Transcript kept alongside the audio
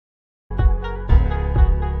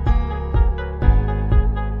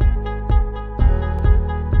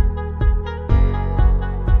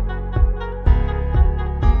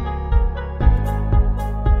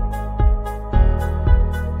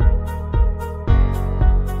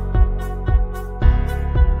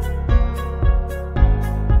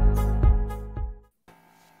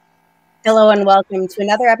Hello and welcome to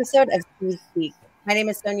another episode of Seed Speak. My name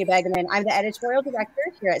is Sonja Begemann. I'm the editorial director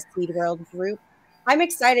here at Seed World Group. I'm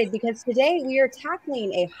excited because today we are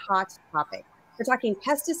tackling a hot topic. We're talking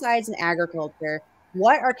pesticides in agriculture.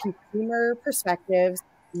 What are consumer perspectives?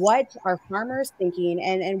 What are farmers thinking?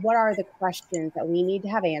 And what are the questions that we need to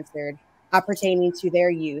have answered pertaining to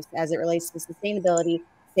their use as it relates to sustainability,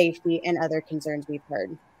 safety, and other concerns we've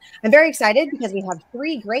heard? I'm very excited because we have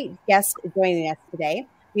three great guests joining us today.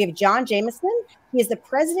 We have John Jamieson. He is the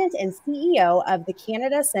president and CEO of the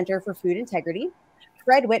Canada Centre for Food Integrity.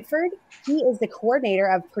 Fred Whitford. He is the coordinator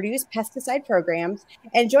of Purdue's pesticide programs.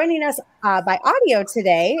 And joining us by audio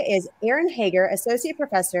today is Aaron Hager, associate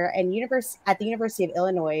professor at the University of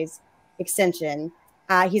Illinois Extension.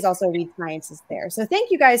 He's also a lead scientist there. So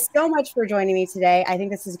thank you guys so much for joining me today. I think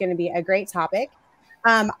this is going to be a great topic.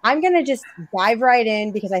 I'm going to just dive right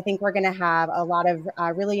in because I think we're going to have a lot of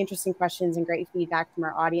really interesting questions and great feedback from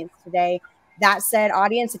our audience today. That said,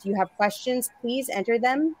 audience, if you have questions, please enter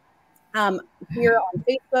them here on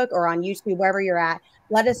Facebook or on YouTube, wherever you're at.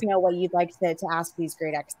 Let us know what you'd like to ask these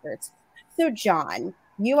great experts. So, John,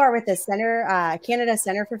 you are with the Canada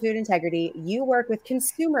Centre for Food Integrity. You work with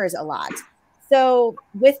consumers a lot. So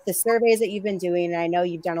with the surveys that you've been doing, and I know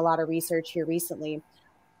you've done a lot of research here recently,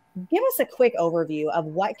 give us a quick overview of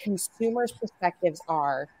what consumers' perspectives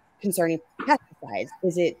are concerning pesticides.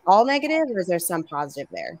 Is it all negative or is there some positive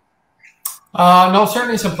there? No,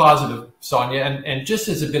 certainly some positive, Sonja. And just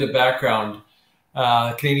as a bit of background,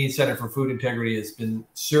 Canadian Centre for Food Integrity has been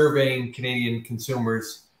surveying Canadian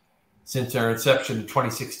consumers since our inception in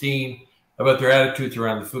 2016 about their attitudes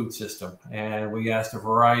around the food system. And we asked a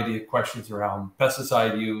variety of questions around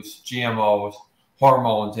pesticide use, GMOs,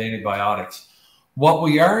 hormones, antibiotics. What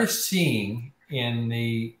we are seeing in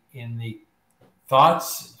the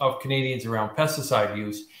thoughts of Canadians around pesticide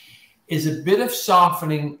use is a bit of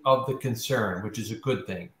softening of the concern, which is a good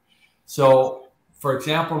thing. So, for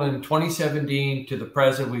example, in 2017 to the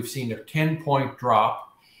present, we've seen a 10-point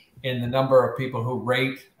drop in the number of people who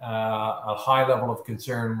rate a high level of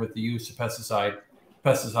concern with the use of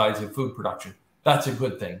pesticides in food production. That's a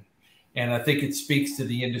good thing. And I think it speaks to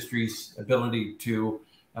the industry's ability to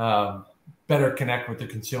better connect with the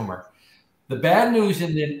consumer. The bad news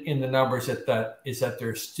in the numbers is that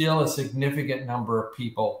there's still a significant number of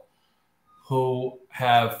people who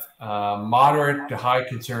have moderate to high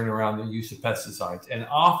concern around the use of pesticides. And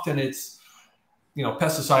often it's,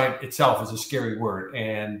 pesticide itself is a scary word,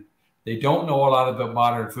 and they don't know a lot about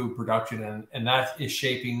modern food production, and that is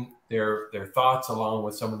shaping their thoughts along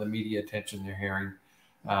with some of the media attention they're hearing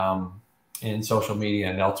in social media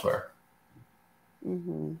and elsewhere.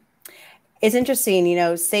 Mm-hmm. It's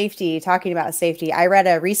interesting, safety, talking about safety. I read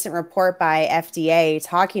a recent report by FDA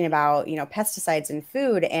talking about, pesticides in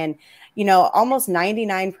food, and, almost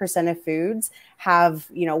 99% of foods have,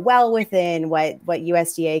 well within what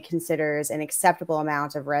USDA considers an acceptable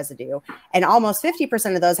amount of residue. And almost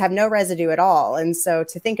 50% of those have no residue at all. And so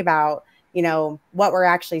to think about, what we're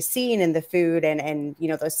actually seeing in the food and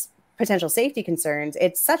those potential safety concerns,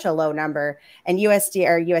 it's such a low number. And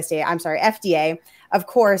FDA, of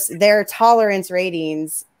course, their tolerance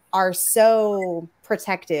ratings are so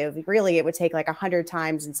protective. Really, it would take like 100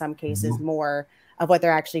 times in some cases more of what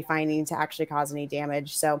they're actually finding to actually cause any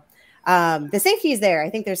damage. So the safety is there. I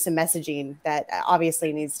think there's some messaging that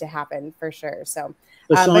obviously needs to happen for sure. So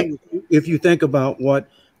if you think about what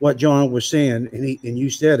John was saying, and you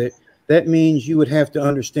said it, that means you would have to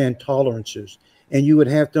understand tolerances. And you would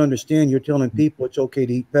have to understand you're telling people it's okay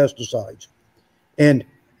to eat pesticides. And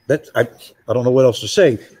that's, I don't know what else to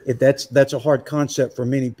say. That's a hard concept for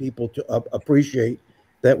many people to appreciate,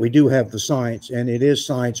 that we do have the science, and it is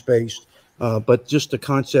science-based. But just the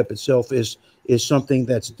concept itself is something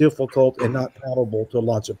that's difficult and not palatable to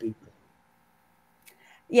lots of people.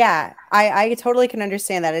 Yeah, I totally can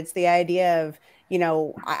understand that. It's the idea of,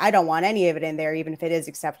 I don't want any of it in there, even if it is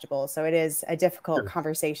acceptable. So it is a difficult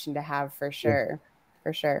conversation to have for sure.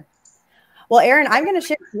 For sure. Well, Aaron, I'm going to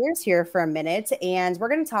shift gears here for a minute, and we're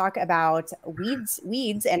going to talk about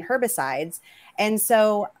weeds and herbicides. And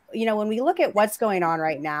so, when we look at what's going on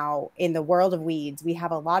right now in the world of weeds, we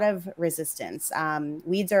have a lot of resistance.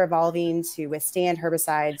 Weeds are evolving to withstand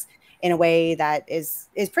herbicides in a way that is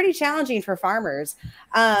pretty challenging for farmers.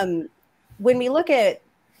 When we look at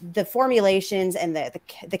the formulations and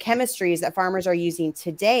the chemistries that farmers are using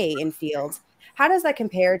today in fields, how does that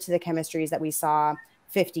compare to the chemistries that we saw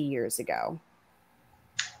 50 years ago?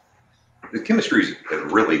 The chemistries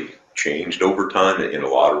have really changed over time in a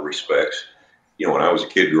lot of respects. When I was a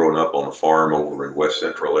kid growing up on a farm over in West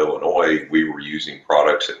Central Illinois, we were using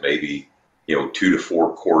products that maybe, 2 to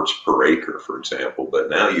 4 quarts per acre, for example. But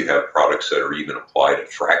now you have products that are even applied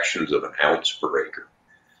at fractions of an ounce per acre.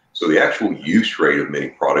 So the actual use rate of many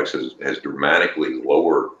products has dramatically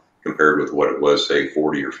lowered compared with what it was, say,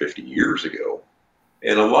 40 or 50 years ago.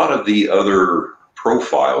 And a lot of the other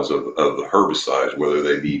profiles of the herbicides, whether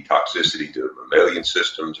they be toxicity to mammalian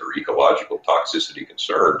systems or ecological toxicity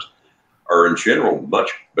concerns, are in general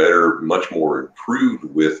much better, much more improved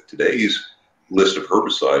with today's list of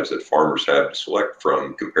herbicides that farmers have to select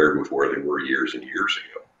from compared with where they were years and years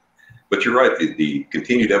ago. But you're right, the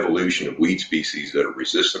continued evolution of weed species that are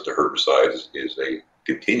resistant to herbicides is a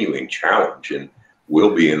continuing challenge and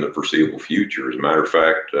will be in the foreseeable future. As a matter of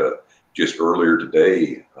fact, just earlier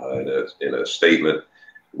today, in a statement,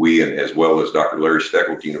 we, and as well as Dr. Larry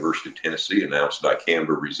Steckel at the University of Tennessee, announced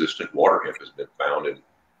dicamba-resistant water hemp has been found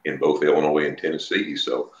in both Illinois and Tennessee.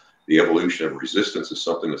 So the evolution of resistance is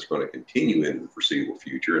something that's going to continue into the foreseeable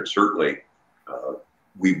future. And certainly,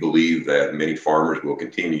 we believe that many farmers will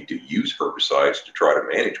continue to use herbicides to try to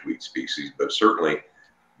manage weed species, but certainly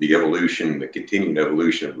the continuing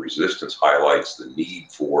evolution of resistance highlights the need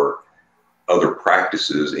for other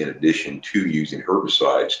practices in addition to using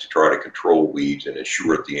herbicides to try to control weeds and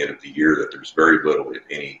ensure at the end of the year that there's very little, if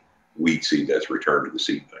any, weed seed that's returned to the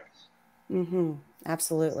seed bank. Mm-hmm.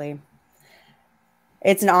 Absolutely.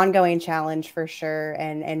 It's an ongoing challenge for sure,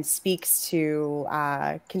 and speaks to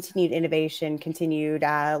continued innovation, continued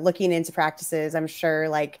looking into practices. I'm sure,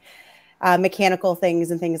 like mechanical things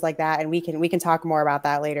and things like that, and we can talk more about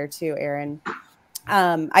that later too, Aaron.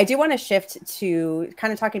 I do want to shift to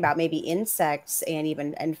kind of talking about maybe insects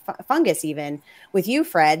and fungus even with you,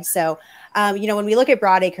 Fred. So, when we look at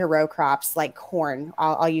broadacre row crops like corn,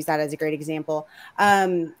 I'll use that as a great example.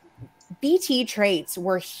 BT traits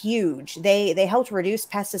were huge. They helped reduce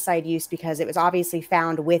pesticide use because it was obviously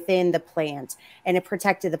found within the plant and it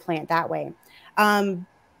protected the plant that way.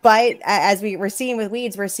 But as we were seeing with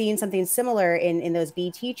weeds, we're seeing something similar in those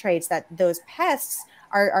BT traits, that those pests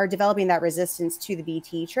are developing that resistance to the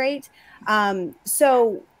BT trait.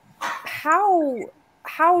 So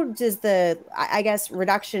how does the, I guess,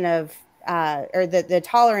 reduction of or the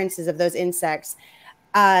tolerances of those insects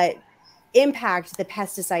impact the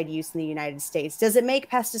pesticide use in the United States? Does it make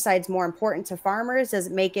pesticides more important to farmers? Does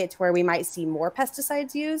it make it to where we might see more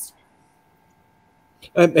pesticides used?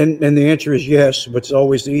 And the answer is yes, but it's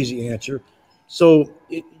always the easy answer. So,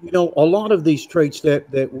 a lot of these traits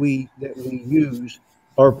that we use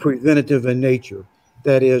are preventative in nature.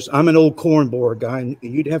 That is, I'm an old corn borer guy, and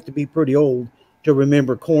you'd have to be pretty old to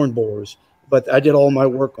remember corn borers. But I did all my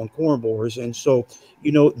work on corn borers, and so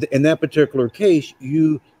in that particular case,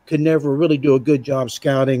 you could never really do a good job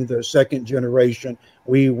scouting the second generation.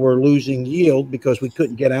 We were losing yield because we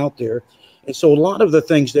couldn't get out there. And so a lot of the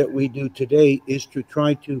things that we do today is to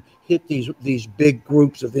try to hit these big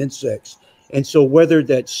groups of insects. And so whether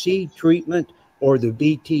that's seed treatment or the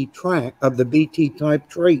BT type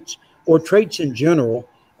traits or traits in general,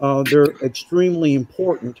 they're extremely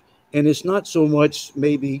important. And it's not so much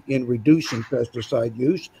maybe in reducing pesticide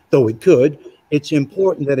use, though it could. It's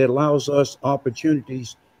important that it allows us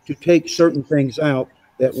opportunities to take certain things out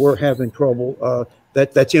that we're having trouble,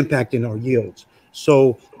 that's impacting our yields.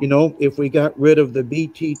 So, if we got rid of the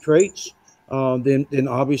BT traits, then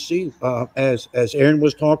obviously, as Aaron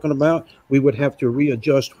was talking about, we would have to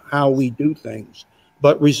readjust how we do things.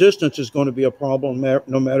 But resistance is going to be a problem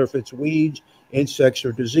no matter if it's weeds, insects,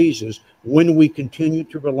 or diseases when we continue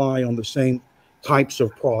to rely on the same types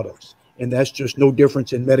of products. And that's just no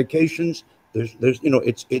difference in medications.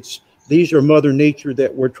 These are Mother Nature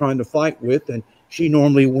that we're trying to fight with, and she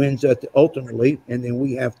normally wins ultimately, and then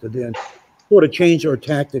we have to then sort of change our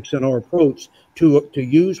tactics and our approach to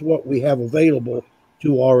use what we have available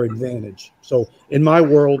to our advantage. So in my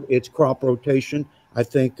world, it's crop rotation. I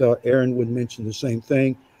think Aaron would mention the same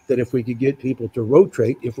thing, that if we could get people to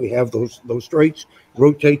rotate, if we have those traits,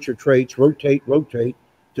 rotate your traits, rotate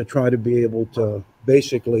to try to be able to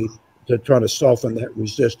basically to try to soften that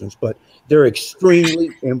resistance. But they're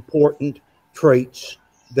extremely important traits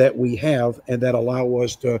that we have and that allow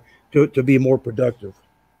us to be more productive.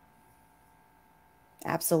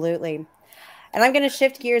 Absolutely. And I'm going to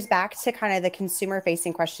shift gears back to kind of the consumer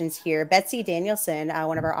facing questions here. Betsy Danielson,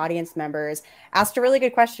 one of our audience members, asked a really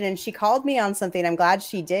good question, and she called me on something. I'm glad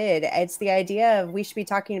she did. It's the idea of we should be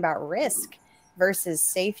talking about risk versus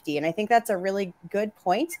safety. And I think that's a really good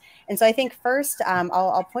point. And so I think first,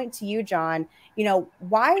 I'll point to you, John.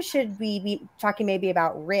 Why should we be talking maybe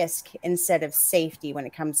about risk instead of safety when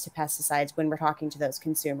it comes to pesticides when we're talking to those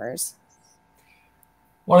consumers?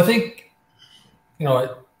 Well, I think,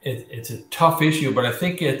 it's a tough issue, but I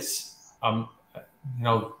think it's you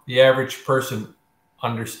know, the average person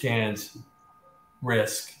understands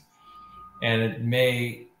risk, and it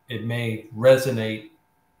may resonate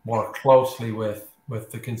more closely with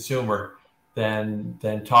the consumer than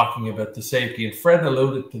talking about the safety. And Fred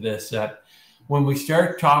alluded to this, that when we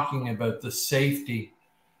start talking about the safety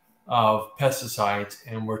of pesticides,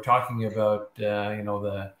 and we're talking about you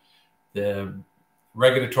know, the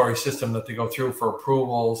regulatory system that they go through for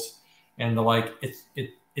approvals and the like,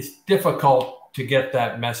 it's difficult to get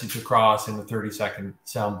that message across in a 30-second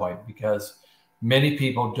soundbite, because many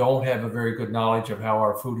people don't have a very good knowledge of how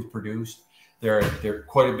our food is produced. They're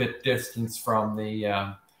quite a bit distant from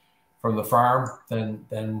the farm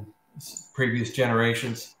than previous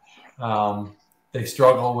generations. They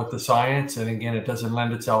struggle with the science, and again, it doesn't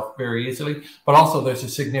lend itself very easily. But also, there's a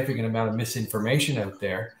significant amount of misinformation out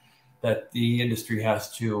there that the industry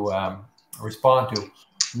has to respond to.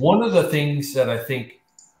 One of the things that I think,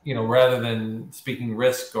 you know, rather than speaking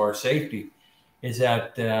risk or safety, is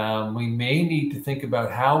that we may need to think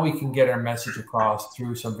about how we can get our message across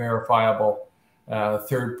through some verifiable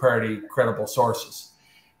third-party credible sources.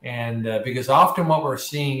 And because often what we're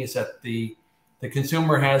seeing is that the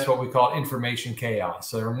consumer has what we call information chaos.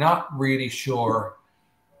 So they're not really sure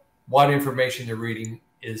what information they're reading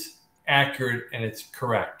is accurate and it's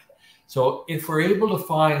correct. So if we're able to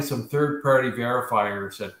find some third-party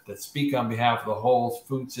verifiers that speak on behalf of the whole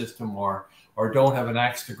food system, or don't have an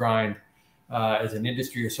axe to grind as an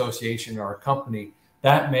industry association or a company,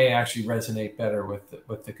 that may actually resonate better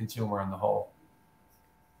with the consumer on the whole.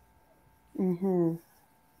 Mm-hmm.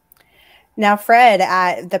 Now, Fred,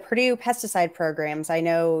 at the Purdue pesticide programs, I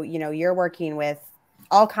know, you know, you're working with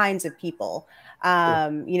all kinds of people.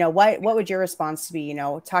 You know, what would your response be, you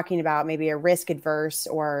know, talking about maybe a risk adverse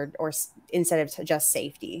or instead of just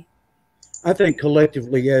safety? I think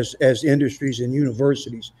collectively as industries and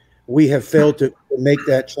universities, we have failed to make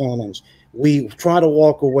that challenge. We try to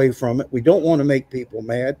walk away from it. We don't want to make people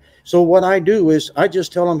mad. So what I do is I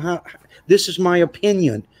just tell them how this is my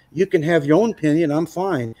opinion. You can have your own opinion. I'm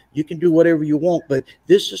fine. You can do whatever you want, but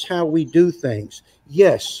this is how we do things.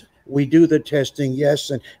 Yes, we do the testing. Yes.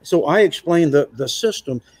 And so I explain the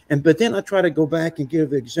system, but then I try to go back and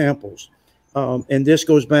give examples. And this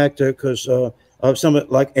goes back to, because of some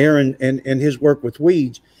like Aaron and his work with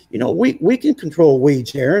weeds. You know, we can control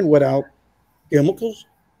weeds, Aaron, without chemicals,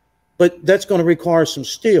 but that's going to require some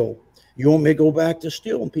steel. You want me to go back to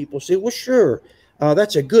steel? And people say, well, sure.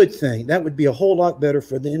 That's a good thing. That would be a whole lot better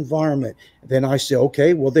for the environment. Then I say,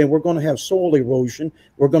 okay, well, then we're going to have soil erosion.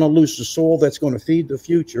 We're going to lose the soil that's going to feed the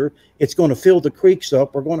future. It's going to fill the creeks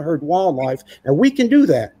up. We're going to hurt wildlife. And we can do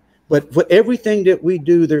that. But for everything that we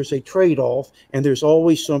do, there's a trade-off, and there's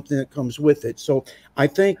always something that comes with it. So I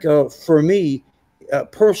think for me,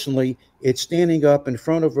 personally, it's standing up in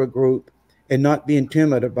front of a group and not being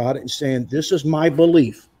timid about it and saying, this is my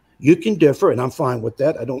belief. You can differ, and I'm fine with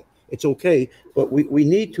that. It's okay, but we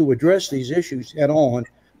need to address these issues head on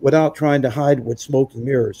without trying to hide with smoke and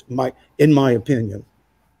mirrors, in my opinion.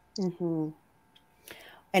 Mm-hmm.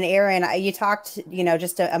 And Aaron, you talked, you know,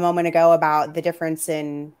 just a moment ago about the difference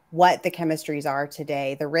in what the chemistries are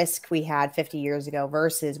today, the risk we had 50 years ago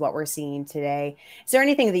versus what we're seeing today. Is there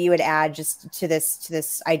anything that you would add just to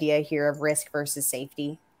this idea here of risk versus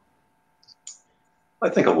safety? I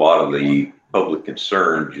think a lot of the public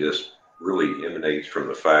concern just really emanates from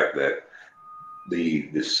the fact that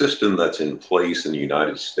the system that's in place in the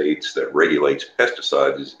United States that regulates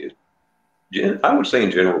pesticides is I would say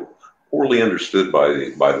in general, poorly understood by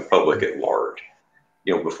the public at large.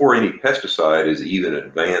 You know, before any pesticide is even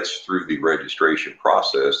advanced through the registration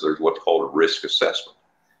process, there's what's called a risk assessment.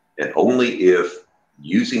 And only if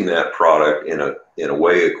using that product in a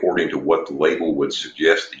way according to what the label would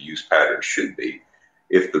suggest the use pattern should be,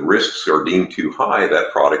 if the risks are deemed too high,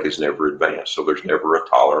 that product is never advanced. So there's never a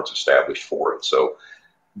tolerance established for it. So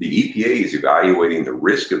the EPA is evaluating the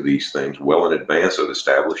risk of these things well in advance of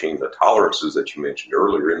establishing the tolerances that you mentioned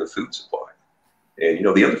earlier in the food supply. And, you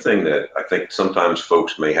know, the other thing that I think sometimes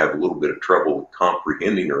folks may have a little bit of trouble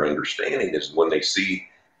comprehending or understanding is when they see,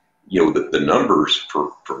 you know, the numbers,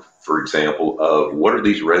 for example, of what are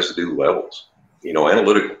these residue levels. You know,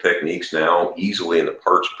 analytical techniques now easily in the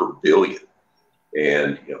parts per billion.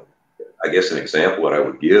 And, you know, I guess an example that I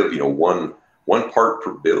would give, you know, one part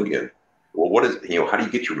per billion. Well, what is, you know, how do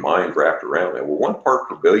you get your mind wrapped around that? Well, 1 part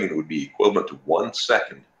per billion would be equivalent to 1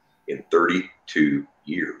 second in 32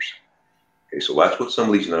 years. Okay, so that's what some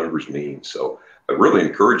of these numbers mean. So I really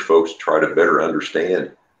encourage folks to try to better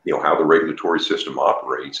understand, you know, how the regulatory system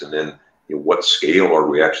operates, and then, you know, what scale are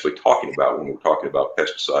we actually talking about when we're talking about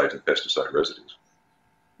pesticides and pesticide residues.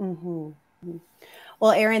 Mm-hmm.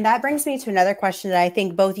 Well, Aaron, that brings me to another question that I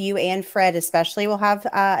think both you and Fred especially will have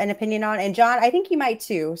an opinion on. And John, I think you might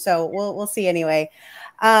too. So we'll see anyway.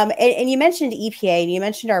 And you mentioned EPA and you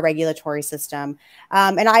mentioned our regulatory system.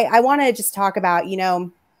 And I want to just talk about, you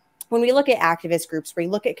know, when we look at activist groups, we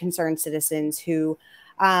look at concerned citizens who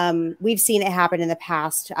we've seen it happen in the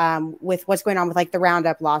past with what's going on with like the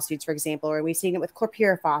Roundup lawsuits, for example, or we've seen it with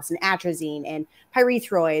chlorpyrifos and atrazine and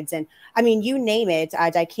pyrethroids. And I mean, you name it,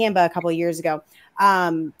 dicamba a couple of years ago.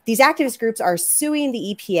 These activist groups are suing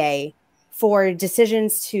the EPA for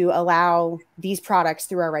decisions to allow these products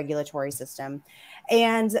through our regulatory system.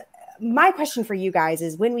 And my question for you guys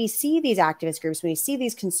is, when we see these activist groups, when we see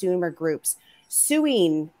these consumer groups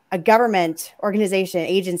suing a government organization,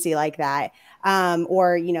 agency like that,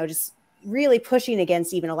 or, you know, just really pushing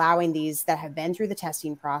against even allowing these that have been through the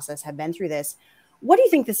testing process, have been through this, what do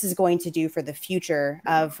you think this is going to do for the future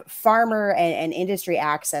of farmer and industry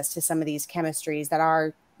access to some of these chemistries that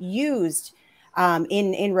are used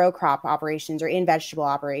in row crop operations or in vegetable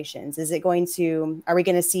operations? Is it going to, are we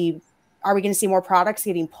going to see more products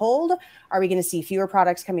getting pulled? Are we going to see fewer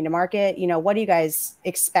products coming to market? You know, what do you guys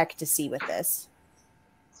expect to see with this?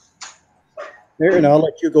 Aaron, I'll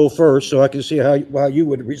let you go first so I can see how you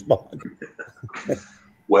would respond.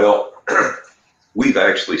 Well, we've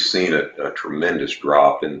actually seen a tremendous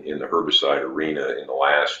drop in the herbicide arena in the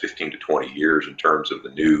last 15 to 20 years in terms of the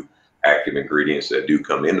new active ingredients that do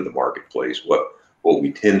come into the marketplace. What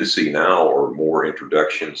we tend to see now are more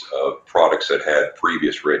introductions of products that had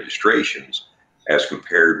previous registrations as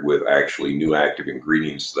compared with actually new active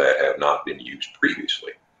ingredients that have not been used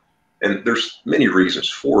previously. And there's many reasons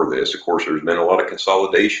for this. Of course, there's been a lot of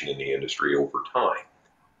consolidation in the industry over time,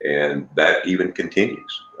 and that even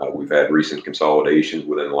continues. We've had recent consolidations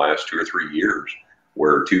within the last 2 or 3 years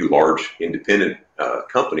where 2 large independent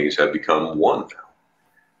companies have become one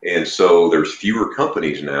now. And so there's fewer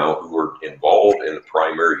companies now who are involved in the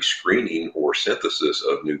primary screening or synthesis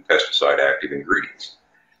of new pesticide active ingredients.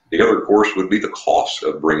 The other, of course, would be the cost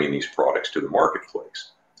of bringing these products to the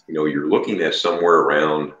marketplace. You know, you're looking at somewhere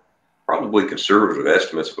around probably conservative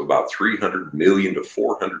estimates of about $300 million to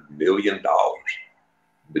 $400 million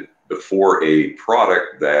before a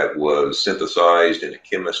product that was synthesized in a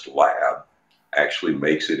chemist lab actually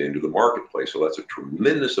makes it into the marketplace. So that's a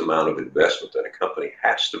tremendous amount of investment that a company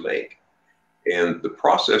has to make. And the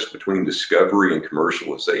process between discovery and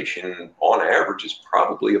commercialization on average is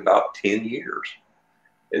probably about 10 years.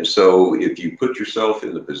 And so if you put yourself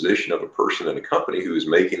in the position of a person in a company who is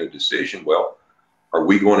making a decision, well, are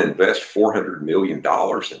we going to invest $400 million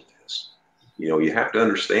in this? You know, you have to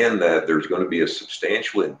understand that there's going to be a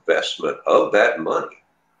substantial investment of that money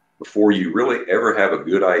before you really ever have a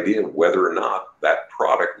good idea of whether or not that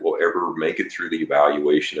product will ever make it through the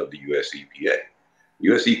evaluation of the US EPA.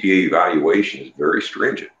 US EPA evaluation is very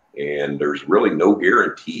stringent, and there's really no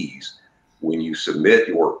guarantees when you submit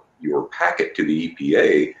your packet to the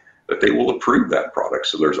EPA that they will approve that product.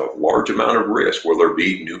 So there's a large amount of risk. Will there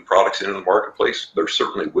be new products into the marketplace? There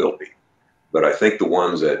certainly will be. But I think the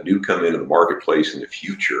ones that do come into the marketplace in the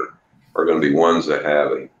future are going to be ones that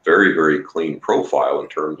have a very, very clean profile in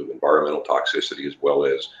terms of environmental toxicity as well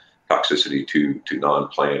as toxicity to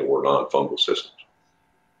non-plant or non-fungal systems.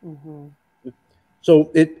 Mm-hmm.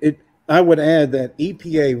 So I would add that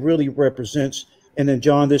EPA really represents, and then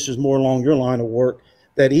John, this is more along your line of work,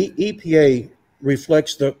 that EPA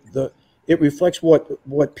reflects it reflects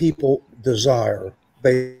what people desire,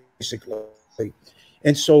 basically.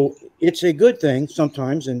 And so it's a good thing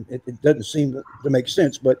sometimes, and it doesn't seem to make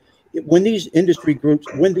sense, but when these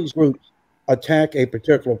groups attack a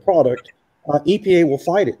particular product, EPA will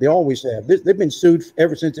fight it. They always have. They've been sued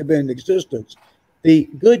ever since they've been in existence. The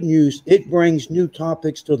good news, it brings new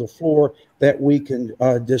topics to the floor that we can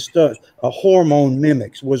discuss. Hormone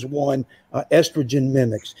mimics was one, estrogen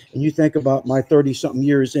mimics. And you think about my 30-something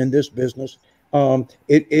years in this business,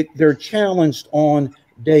 they're challenged on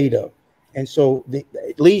data. And so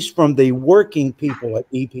at least from the working people at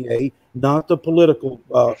EPA, not the political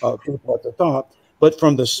people at the top, but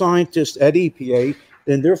from the scientists at EPA,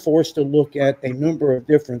 then they're forced to look at a number of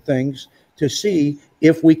different things to see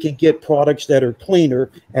if we can get products that are cleaner,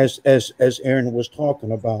 as Aaron was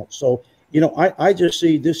talking about. So, you know, I just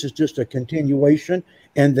see this as just a continuation,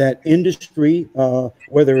 and that industry,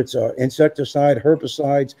 whether it's insecticide,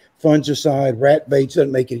 herbicides, fungicide, rat baits,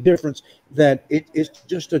 doesn't make any difference, that it's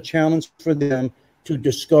just a challenge for them to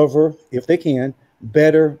discover, if they can,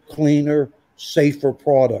 better, cleaner, safer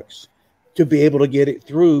products to be able to get it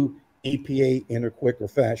through EPA in a quicker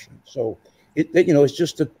fashion. So, you know, it's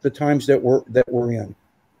just the times that we're in.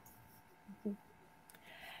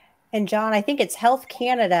 And John, I think it's Health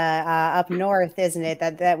Canada up north, isn't it,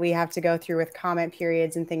 that we have to go through with comment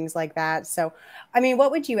periods and things like that. So, I mean, what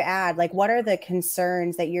would you add? Like, what are the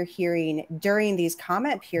concerns that you're hearing during these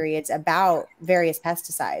comment periods about various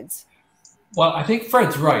pesticides? Well, I think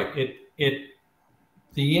Fred's right.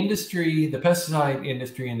 The industry, the pesticide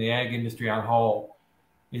industry and the ag industry on whole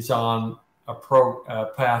is on a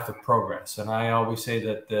path of progress. And I always say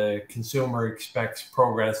that the consumer expects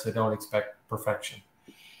progress, they don't expect perfection.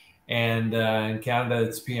 And in Canada,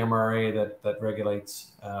 it's PMRA that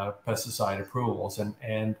regulates pesticide approvals.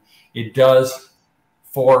 And it does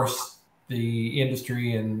force the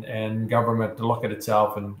industry and government to look at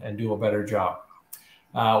itself and do a better job.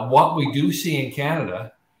 What we do see in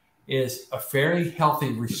Canada is a fairly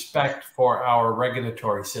healthy respect for our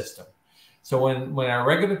regulatory system. So when our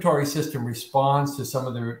regulatory system responds to some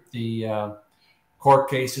of the court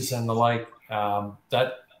cases and the like,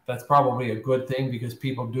 that's probably a good thing, because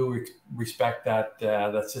people do respect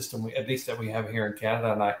that system, at least that we have here in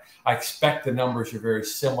Canada. And I expect the numbers are very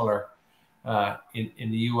similar in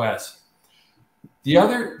the U.S. The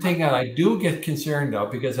other thing that I do get concerned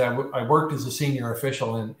of, because I worked as a senior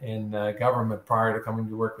official in government prior to coming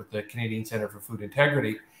to work with the Canadian Centre for Food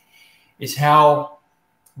Integrity, is how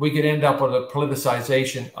we could end up with a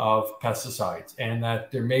politicization of pesticides, and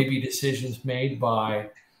that there may be decisions made by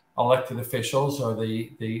elected officials or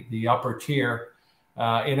the upper tier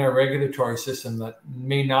in our regulatory system that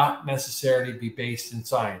may not necessarily be based in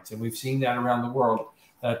science. And we've seen that around the world,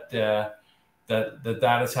 that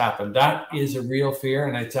has happened. That is a real fear,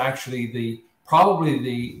 and it's actually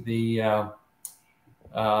probably the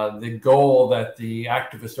goal that the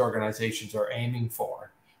activist organizations are aiming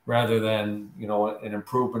for, rather than an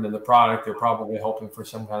improvement in the product. They're probably hoping for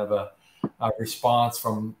some kind of a response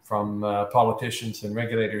from politicians and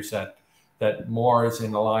regulators that more is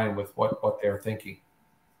in line with what they're thinking.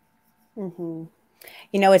 Mm-hmm.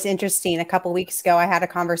 It's interesting. A couple of weeks ago, I had a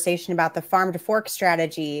conversation about the farm to fork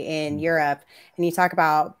strategy in Europe, and you talk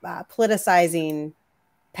about politicizing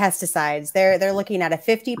pesticides. They're looking at a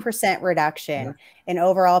 50% reduction in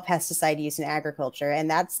overall pesticide use in agriculture, and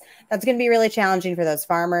that's going to be really challenging for those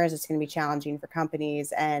farmers. It's going to be challenging for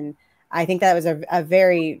companies, and I think that was a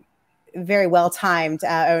very, very well timed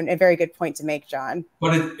and a very good point to make, John.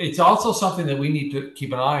 But it's also something that we need to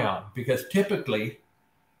keep an eye on, because typically,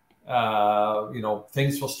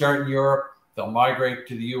 things will start in Europe, they'll migrate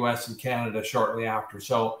to the US and Canada shortly after.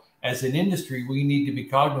 So as an industry, we need to be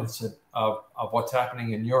cognizant of what's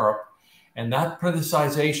happening in Europe, and that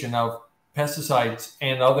politicization of pesticides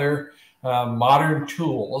and other modern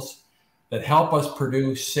tools that help us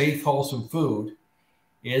produce safe, wholesome food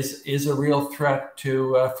is a real threat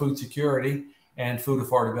to food security and food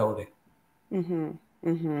affordability. Mm-hmm.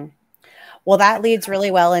 Mm-hmm. Well, that leads really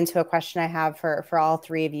well into a question I have for all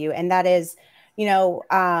three of you. And that is,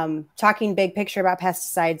 talking big picture about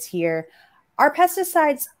pesticides here. Are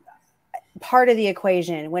pesticides part of the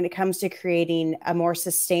equation when it comes to creating a more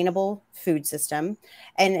sustainable food system?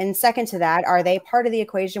 And second to that, are they part of the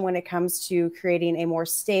equation when it comes to creating a more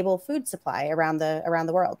stable food supply around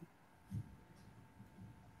the world?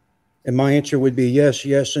 And my answer would be yes,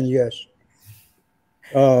 yes, and yes.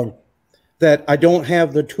 That I don't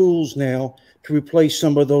have the tools now to replace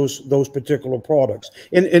some of those particular products.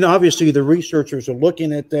 And obviously the researchers are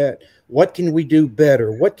looking at that. What can we do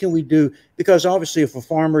better? What can we do? Because obviously if a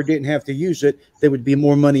farmer didn't have to use it, there would be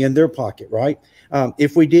more money in their pocket, right?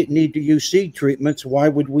 If we didn't need to use seed treatments, why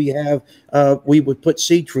would we would put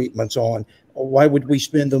seed treatments on? Why would we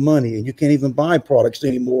spend the money? And you can't even buy products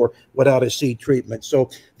anymore without a seed treatment. So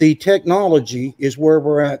the technology is where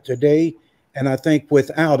we're at today. And I think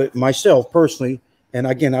without it, myself personally, and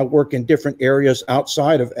again, I work in different areas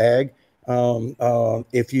outside of ag.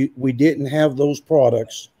 If we didn't have those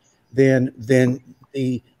products, then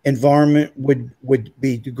the environment would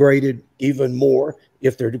be degraded even more.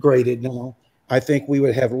 If they're degraded now, I think we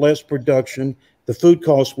would have less production. The food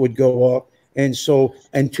costs would go up. And so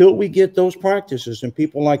until we get those practices, and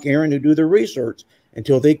people like Aaron who do the research,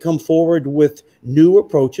 until they come forward with new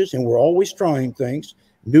approaches, and we're always trying things,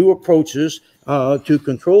 new approaches to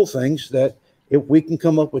control things, that if we can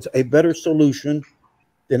come up with a better solution,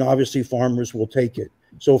 then obviously farmers will take it.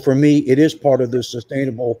 So for me, it is part of the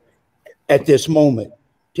sustainable at this moment.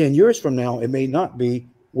 10 years from now, it may not be,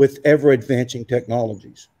 with ever advancing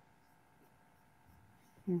technologies.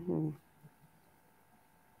 Mm-hmm.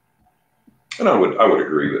 And I would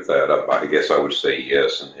agree with that. I guess I would say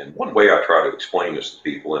yes. And one way I try to explain this to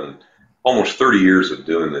people, in almost 30 years of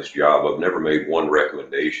doing this job, I've never made one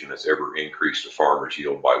recommendation that's ever increased a farmer's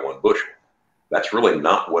yield by 1 bushel. That's really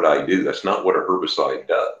not what I do. That's not what a herbicide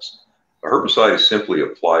does. A herbicide is simply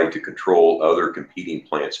applied to control other competing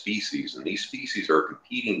plant species, and these species are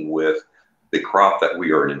competing with the crop that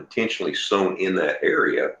we are intentionally sown in that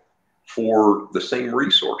area for the same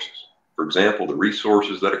resources. For example, the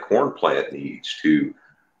resources that a corn plant needs to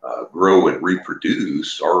grow and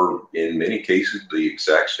reproduce are in many cases the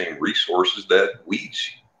exact same resources that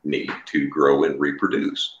weeds need to grow and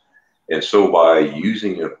reproduce. And so by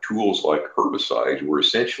using tools like herbicides, we're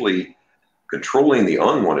essentially controlling the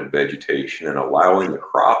unwanted vegetation and allowing the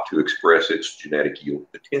crop to express its genetic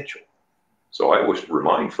yield potential. So I always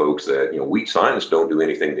remind folks that, weed scientists don't do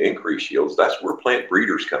anything to increase yields. That's where plant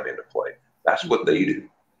breeders come into play. That's what they do.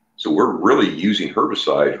 So we're really using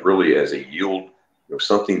herbicides really as a yield,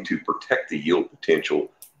 something to protect the yield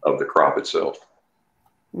potential of the crop itself.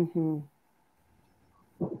 Mm-hmm.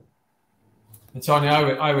 And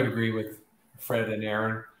Sonja, I would agree with Fred and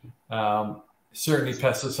Aaron. Certainly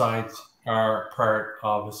pesticides are part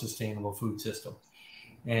of a sustainable food system.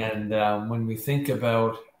 And when we think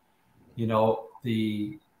about,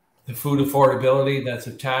 the food affordability that's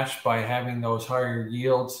attached by having those higher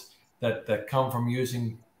yields that come from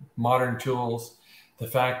using modern tools, the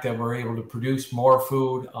fact that we're able to produce more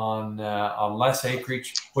food on less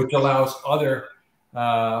acreage, which allows other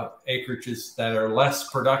acreages that are less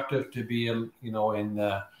productive to be, in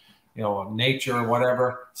nature or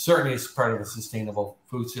whatever, certainly is part of a sustainable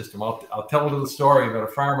food system. I'll tell a little story about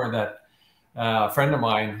a farmer that a friend of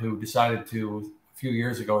mine who decided to, a few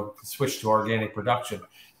years ago, switch to organic production,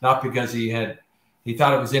 not because he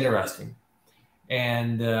thought it was interesting.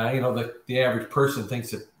 And, the average person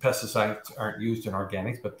thinks that pesticides aren't used in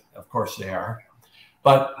organics, but of course they are.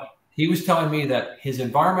 But he was telling me that his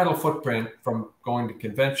environmental footprint from going to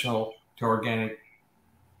conventional to organic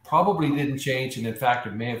probably didn't change. And in fact,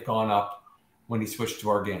 it may have gone up when he switched to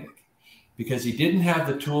organic because he didn't have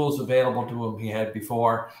the tools available to him he had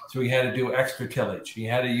before. So he had to do extra tillage. He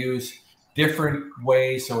had to use different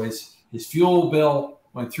ways. So his fuel bill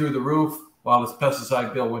went through the roof while his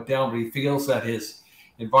pesticide bill went down, but he feels that his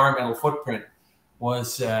environmental footprint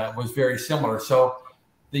was very similar. So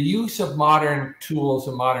the use of modern tools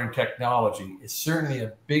and modern technology is certainly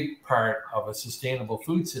a big part of a sustainable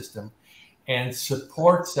food system and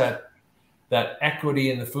supports that equity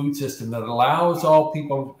in the food system that allows all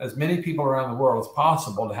people, as many people around the world as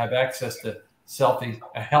possible, to have access to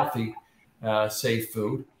healthy, safe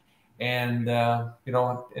food. And,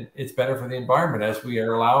 it's better for the environment as we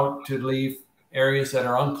are allowed to leave areas that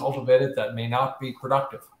are uncultivated that may not be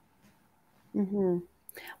productive. Mm-hmm.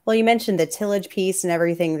 Well, you mentioned the tillage piece and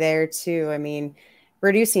everything there too. I mean,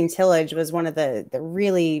 reducing tillage was one of the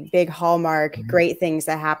really big hallmark great things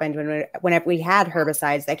that happened whenever we had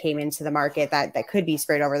herbicides that came into the market that could be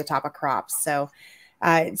sprayed over the top of crops. So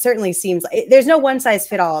it certainly seems like there's no one size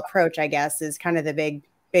fit all approach, I guess, is kind of the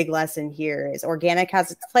big lesson here. Is organic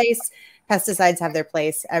has its place, pesticides have their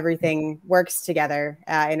place, everything works together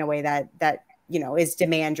in a way that is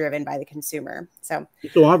demand driven by the consumer. So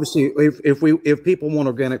obviously if people want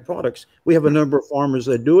organic products, we have a number of farmers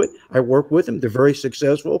that do it. I work with them. They're very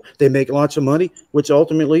successful. They make lots of money, which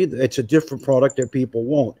ultimately it's a different product that people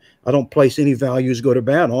want. I don't place any values good or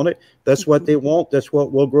bad on it. That's what they want. That's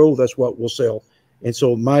what will grow. That's what will sell. And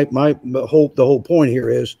so the whole point here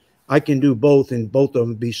is I can do both and both of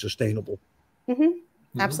them be sustainable. Mm-hmm.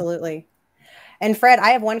 Mm-hmm. Absolutely. And Fred, I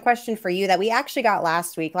have one question for you that we actually got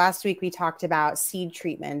last week. Last week, we talked about seed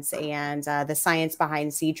treatments and the science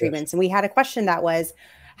behind seed treatments. And we had a question that was,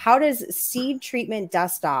 how does seed treatment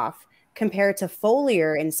dust off compare to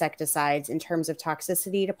foliar insecticides in terms of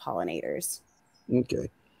toxicity to pollinators? Okay.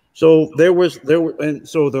 So I'll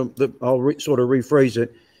sort of rephrase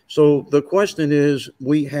it. So the question is,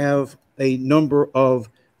 we have a number of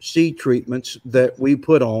seed treatments that we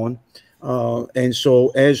put on. And so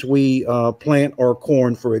as we plant our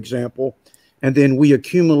corn, for example, and then we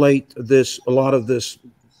accumulate a lot of this,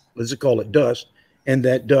 let's call it dust, and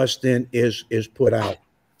that dust then is put out.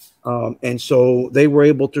 And so they were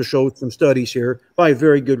able to show some studies here by a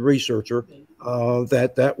very good researcher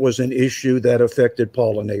that was an issue that affected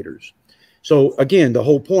pollinators. So again, the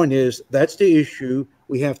whole point is that's the issue.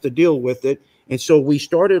 We have to deal with it. And so we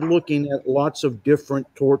started looking at lots of different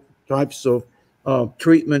types of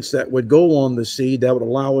treatments that would go on the seed that would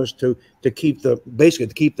allow us to keep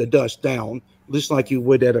the dust down, just like you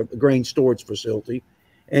would at a grain storage facility.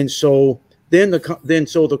 And so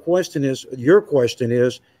the question is, your question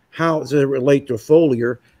is, how does it relate to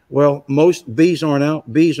foliar? Well, most bees aren't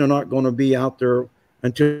out. Bees are not going to be out there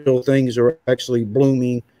until things are actually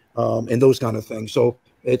blooming and those kind of things. So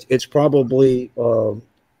it's probably,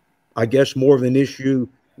 I guess, more of an issue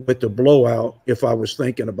with the blowout if I was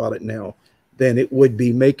thinking about it now than it would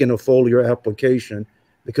be making a foliar application,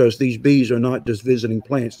 because these bees are not just visiting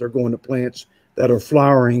plants. They're going to plants that are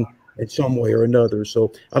flowering in some way or another.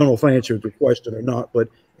 So I don't know if I answered your question or not, but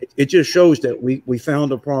it just shows that we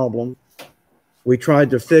found a problem. We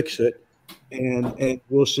tried to fix it, and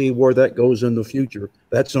we'll see where that goes in the future.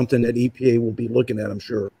 That's something that EPA will be looking at, I'm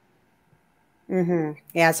sure. Mm-hmm.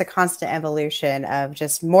 Yeah, it's a constant evolution of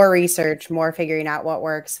just more research, more figuring out what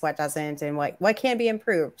works, what doesn't, and what can be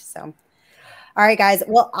improved. So, all right, guys.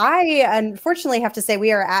 Well, I unfortunately have to say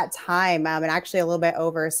we are at time, and actually a little bit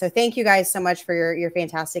over. So thank you guys so much for your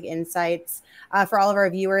fantastic insights. For all of our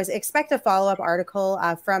viewers, expect a follow-up article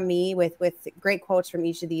from me with great quotes from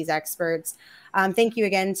each of these experts. Thank you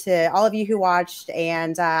again to all of you who watched,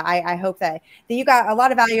 and I hope that you got a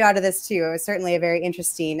lot of value out of this too. It was certainly a very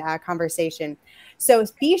interesting conversation. So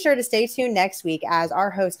be sure to stay tuned next week as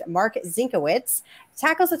our host, Mark Zinkowitz,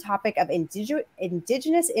 tackles the topic of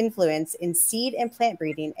indigenous influence in seed and plant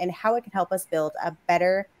breeding and how it can help us build a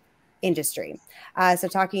better industry. So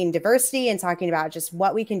talking diversity and talking about just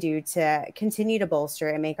what we can do to continue to bolster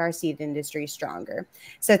and make our seed industry stronger.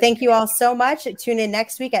 So thank you all so much. Tune in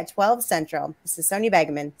next week at 12 Central. This is Sonja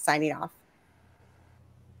Begemann signing off.